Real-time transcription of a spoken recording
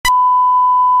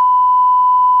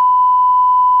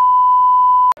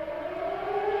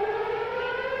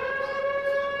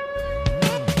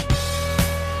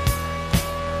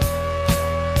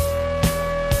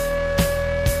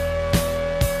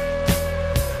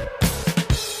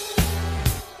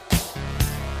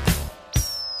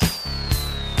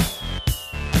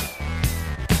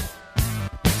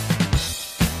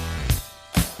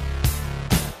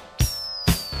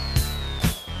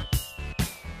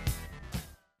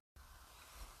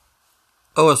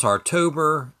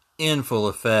OSRtober in full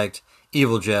effect.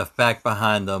 Evil Jeff back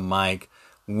behind the mic.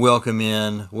 Welcome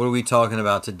in. What are we talking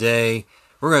about today?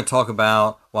 We're going to talk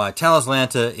about why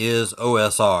Talislanta is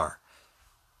OSR.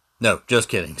 No, just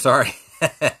kidding. Sorry.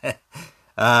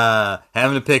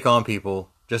 Having to pick on people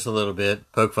just a little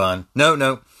bit. Poke fun.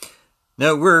 No,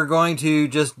 we're going to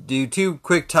just do two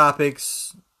quick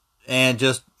topics and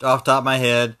just off the top of my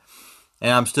head.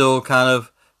 And I'm still kind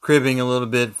of cribbing a little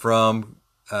bit from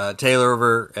Taylor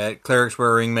over at Clerics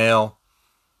Wearing Mail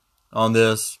on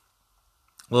this.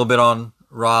 A little bit on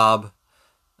Rob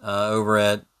over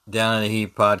at Down in the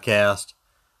Heap podcast.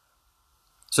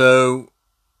 So,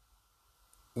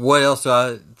 what else do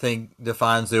I think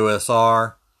defines the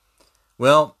OSR?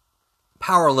 Well,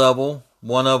 power level,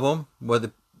 one of them, what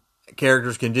the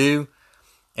characters can do,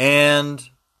 and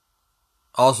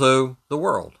also the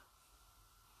world.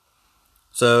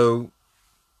 So,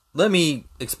 let me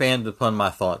expand upon my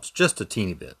thoughts just a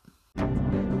teeny bit.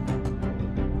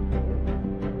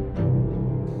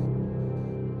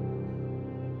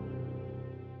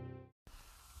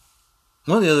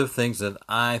 One of the other things that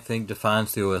I think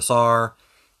defines the OSR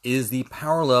is the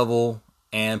power level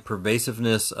and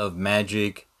pervasiveness of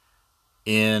magic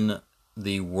in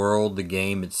the world, the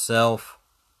game itself.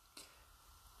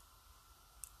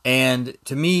 And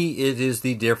to me, it is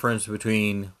the difference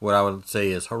between what I would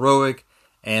say is heroic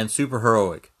and super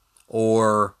heroic,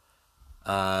 or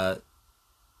pen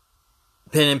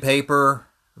and paper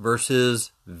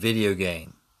versus video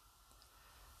game.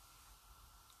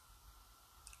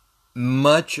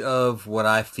 Much of what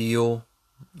I feel,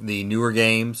 the newer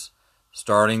games,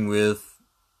 starting with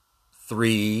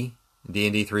D&D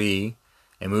 3E,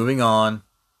 and moving on,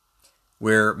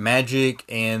 where magic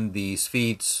and these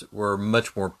feats were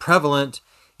much more prevalent,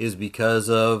 is because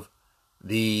of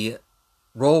the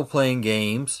role-playing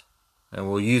games, and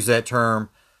we'll use that term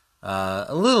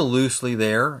a little loosely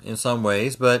there in some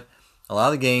ways, but a lot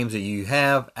of the games that you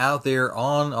have out there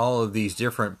on all of these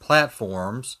different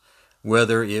platforms,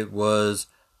 whether it was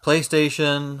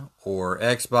PlayStation or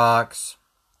Xbox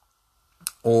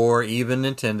or even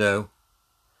Nintendo,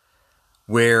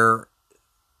 where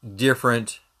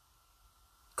different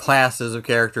classes of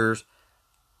characters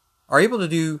are able to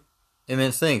do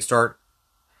immense things. Start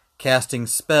casting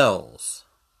spells.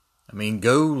 I mean,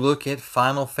 go look at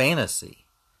Final Fantasy.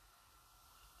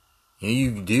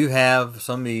 You do have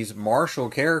some of these martial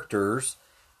characters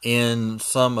in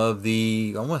some of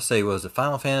the, I want to say, was it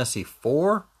Final Fantasy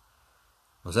IV?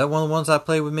 Was that one of the ones I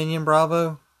played with Minion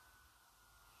Bravo?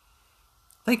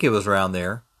 I think it was around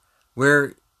there.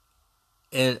 Where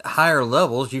at higher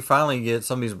levels, you finally get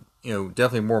some of these,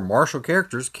 definitely more martial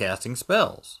characters casting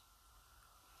spells.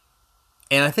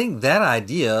 And I think that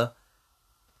idea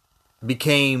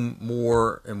became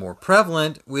more and more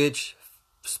prevalent, which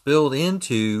spilled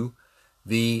into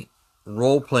the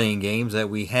role-playing games that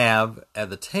we have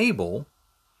at the table,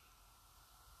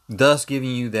 thus giving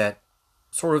you that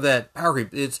sort of that power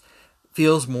creep. It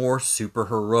feels more super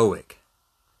heroic.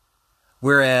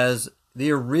 Whereas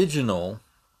the original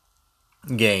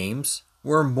games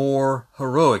were more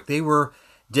heroic. They were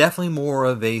definitely more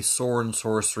of a sword and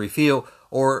sorcery feel,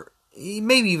 or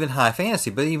maybe even high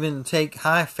fantasy, but even take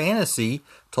high fantasy,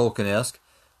 Tolkien-esque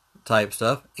type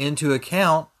stuff into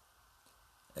account.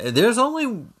 There's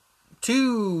only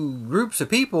two groups of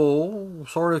people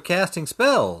sort of casting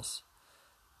spells.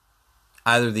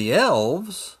 Either the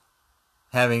elves,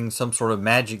 having some sort of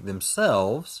magic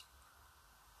themselves,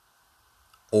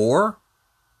 or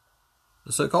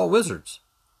the so-called wizards.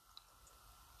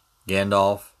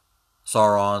 Gandalf,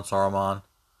 Saruman.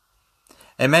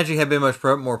 And magic had been much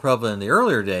more prevalent in the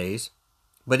earlier days,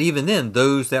 but even then,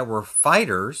 those that were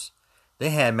fighters, they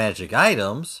had magic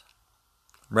items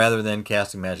rather than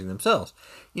casting magic themselves.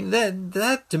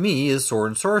 That to me is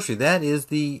sword and sorcery. That is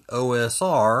the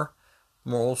OSR,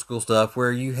 more old school stuff,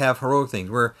 where you have heroic things,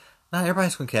 where not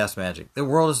everybody's going to cast magic. The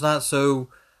world is not so,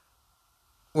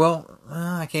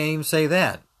 I can't even say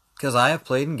that, because I have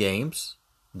played in games,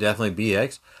 definitely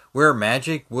BX, where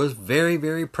magic was very,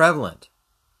 very prevalent.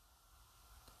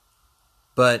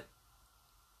 But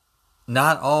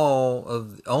not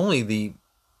only the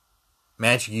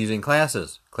magic using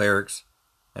classes, clerics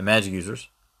and magic users,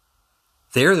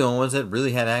 they're the only ones that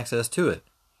really had access to it.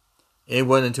 It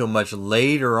wasn't until much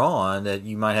later on that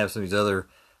you might have some of these other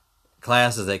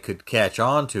classes that could catch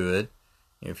on to it.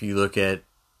 If you look at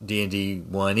D&D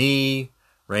 1E,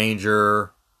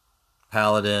 Ranger,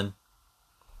 Paladin.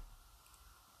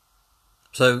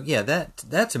 So yeah,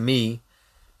 that to me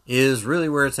is really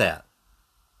where it's at.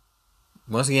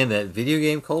 Once again, that video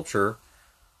game culture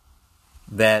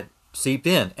that seeped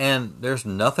in, and there's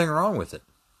nothing wrong with it.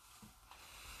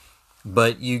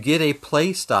 But you get a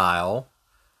play style,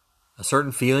 a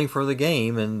certain feeling for the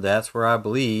game, and that's where I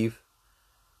believe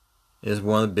is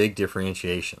one of the big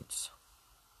differentiations.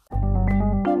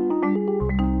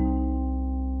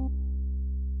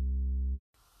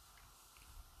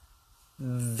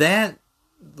 That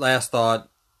last thought,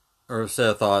 or set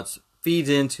of thoughts, feeds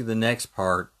into the next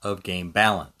part of game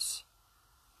balance.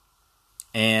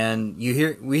 And we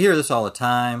hear this all the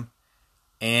time,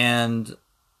 and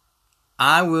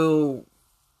I will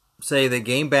say that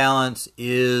game balance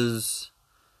is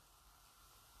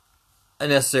a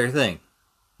necessary thing.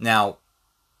 Now,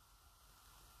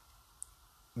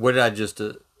 what did I just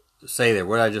say there?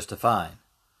 What did I just define?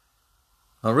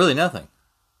 Well, really nothing.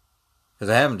 Because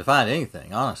I haven't defined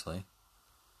anything, honestly.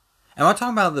 Am I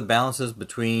talking about the balances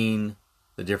between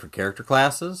the different character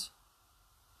classes?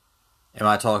 Am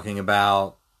I talking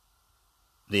about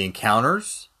the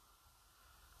encounters?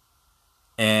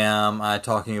 Am I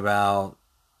talking about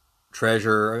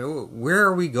treasure? Where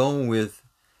are we going with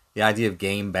the idea of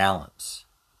game balance?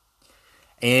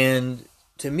 And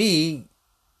to me,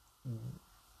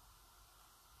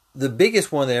 the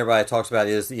biggest one that everybody talks about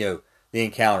is, the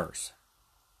encounters.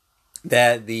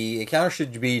 That the encounter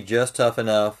should be just tough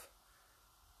enough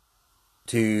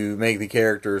to make the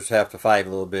characters have to fight a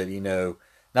little bit,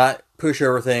 not push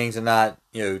over things and not,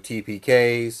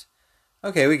 TPKs.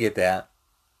 Okay, we get that.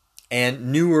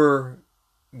 And newer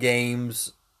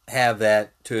games have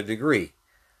that to a degree.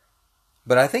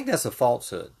 But I think that's a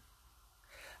falsehood.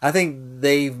 I think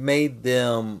they've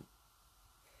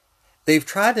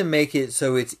tried to make it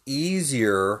so it's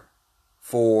easier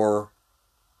for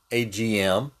a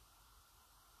GM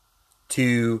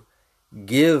to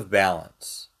give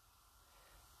balance.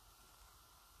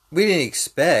 We didn't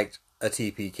expect a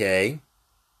TPK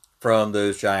from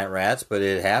those giant rats, but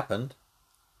it happened.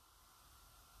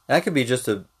 That could be just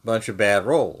a bunch of bad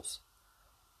rolls.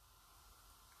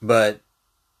 But,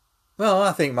 well,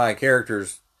 I think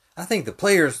the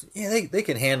players, they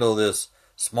can handle this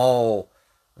small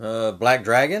black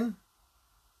dragon,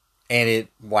 and it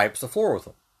wipes the floor with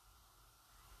them.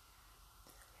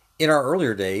 In our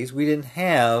earlier days, we didn't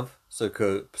have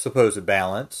supposed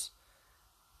balance,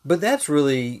 but that's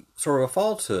really sort of a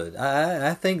falsehood.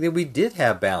 I think that we did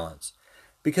have balance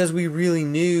because we really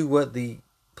knew what the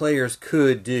players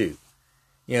could do.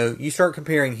 You start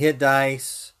comparing hit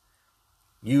dice,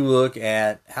 you look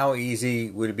at how easy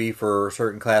would it be for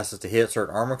certain classes to hit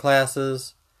certain armor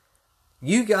classes.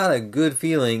 You got a good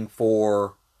feeling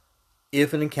for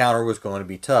if an encounter was going to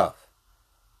be tough.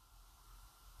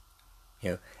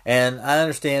 And I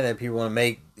understand that people want to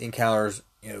make encounters,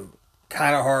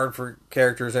 kind of hard for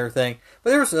characters and everything. But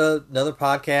there was another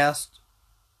podcast,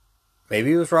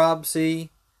 maybe it was Rob C.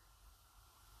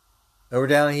 over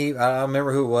down a heap. I don't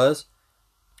remember who it was.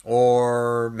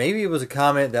 Or maybe it was a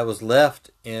comment that was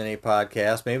left in a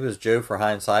podcast. Maybe it was Joe for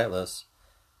Hindsightless.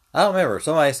 I don't remember.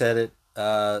 Somebody said it.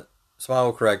 Somebody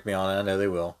will correct me on it. I know they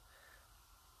will.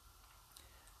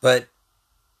 But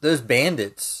those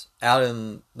bandits out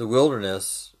in the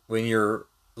wilderness, when you're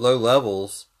low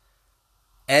levels,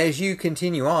 as you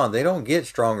continue on, they don't get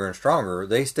stronger and stronger.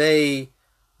 They stay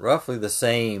roughly the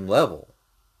same level.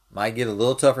 Might get a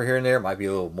little tougher here and there. Might be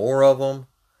a little more of them.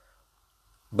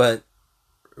 But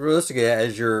realistically,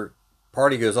 as your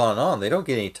party goes on and on, they don't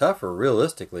get any tougher,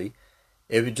 realistically.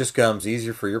 It just becomes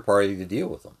easier for your party to deal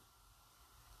with them.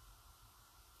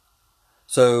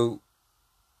 So,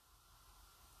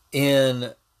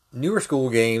 in newer school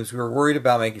games, we were worried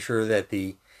about making sure that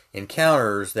the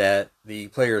encounters that the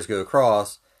players go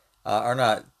across are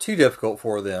not too difficult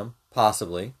for them,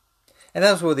 possibly. And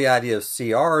that's what the idea of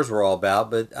CRs were all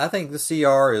about, but I think the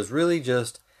CR is really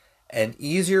just an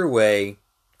easier way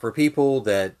for people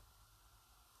that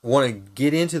want to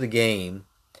get into the game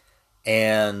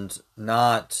and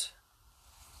not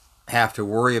have to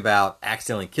worry about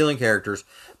accidentally killing characters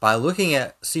by looking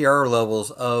at CR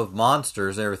levels of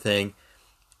monsters and everything,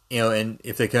 and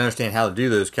if they can understand how to do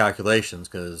those calculations,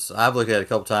 because I've looked at it a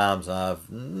couple times and I've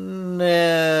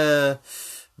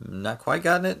not quite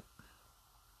gotten it.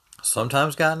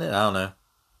 Sometimes gotten it, I don't know.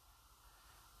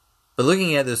 But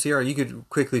looking at the CR, you could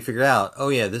quickly figure out, oh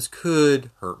yeah, this could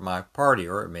hurt my party,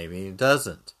 or maybe it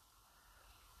doesn't.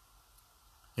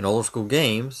 In older school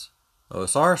games,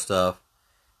 OSR stuff,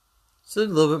 it's a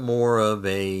little bit more of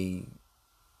a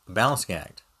balancing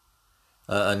act,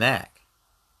 a knack,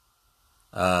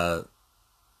 a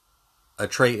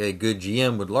trait a good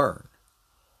GM would learn.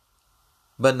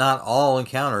 But not all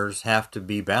encounters have to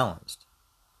be balanced.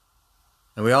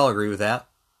 And we all agree with that.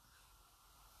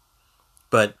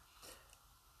 But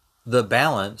the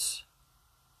balance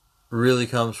really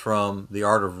comes from the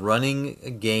art of running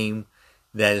a game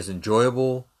that is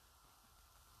enjoyable,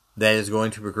 that is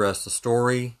going to progress the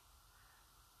story,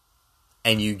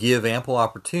 and you give ample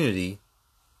opportunity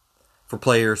for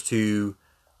players to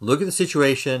look at the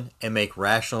situation and make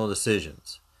rational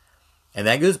decisions. And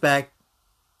that goes back,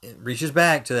 it reaches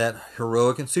back to that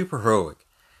heroic and super heroic.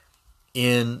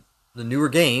 In the newer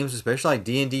games, especially like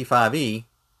D&D 5e,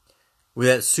 with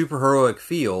that super heroic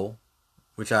feel,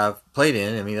 which I've played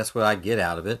in, I mean, that's what I get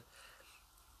out of it,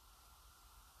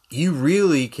 you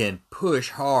really can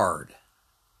push hard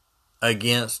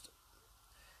against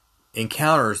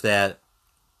encounters that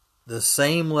the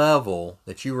same level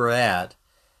that you were at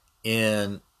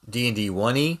in D&D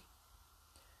 1e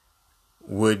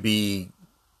would be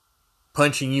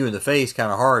punching you in the face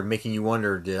kind of hard, making you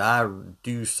wonder, did I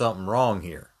do something wrong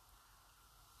here?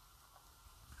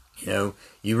 You know,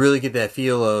 you really get that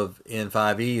feel of in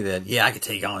 5e that, yeah, I could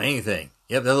take on anything.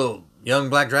 Yep, that little young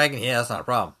black dragon, yeah, that's not a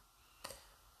problem.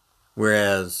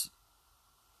 Whereas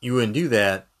you wouldn't do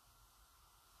that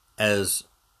as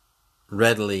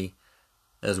readily,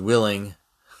 as willing,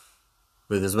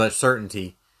 with as much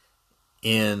certainty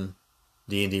in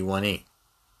D&D 1e.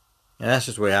 And that's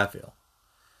just the way I feel.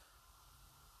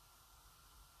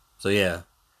 So yeah,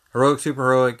 heroic, super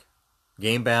heroic,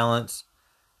 game balance.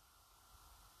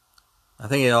 I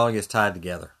think it all gets tied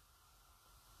together.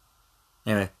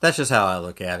 Anyway, that's just how I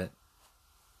look at it.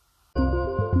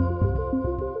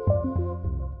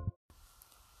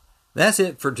 That's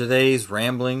it for today's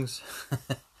ramblings.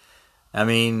 I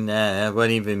mean, it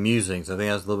wasn't even musings. I think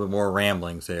that's a little bit more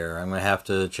ramblings there. I'm going to have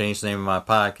to change the name of my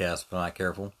podcast if I'm not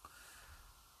careful.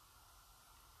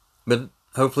 But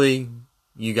hopefully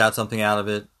you got something out of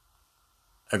it.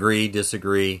 Agree,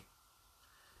 disagree.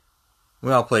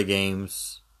 We all play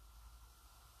games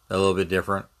a little bit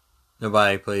different.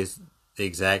 Nobody plays the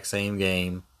exact same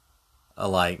game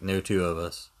alike. No two of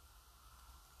us.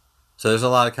 So there's a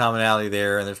lot of commonality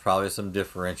there, and there's probably some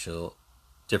differentiality.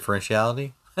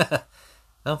 I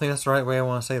don't think that's the right way I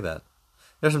want to say that.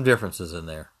 There's some differences in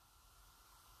there.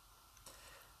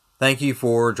 Thank you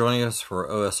for joining us for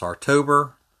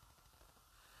OSRtober.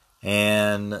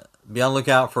 And be on the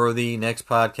lookout for the next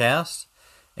podcast.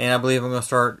 And I believe I'm going to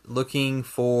start looking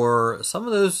for some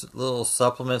of those little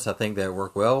supplements I think that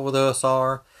work well with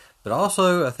OSR. But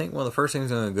also, I think one of the first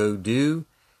things I'm going to go do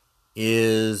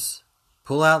is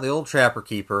pull out the old Trapper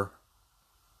Keeper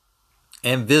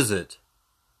and visit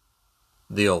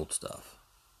the old stuff.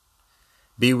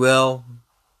 Be well.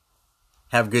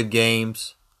 Have good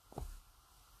games.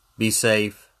 Be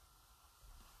safe.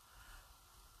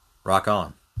 Rock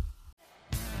on.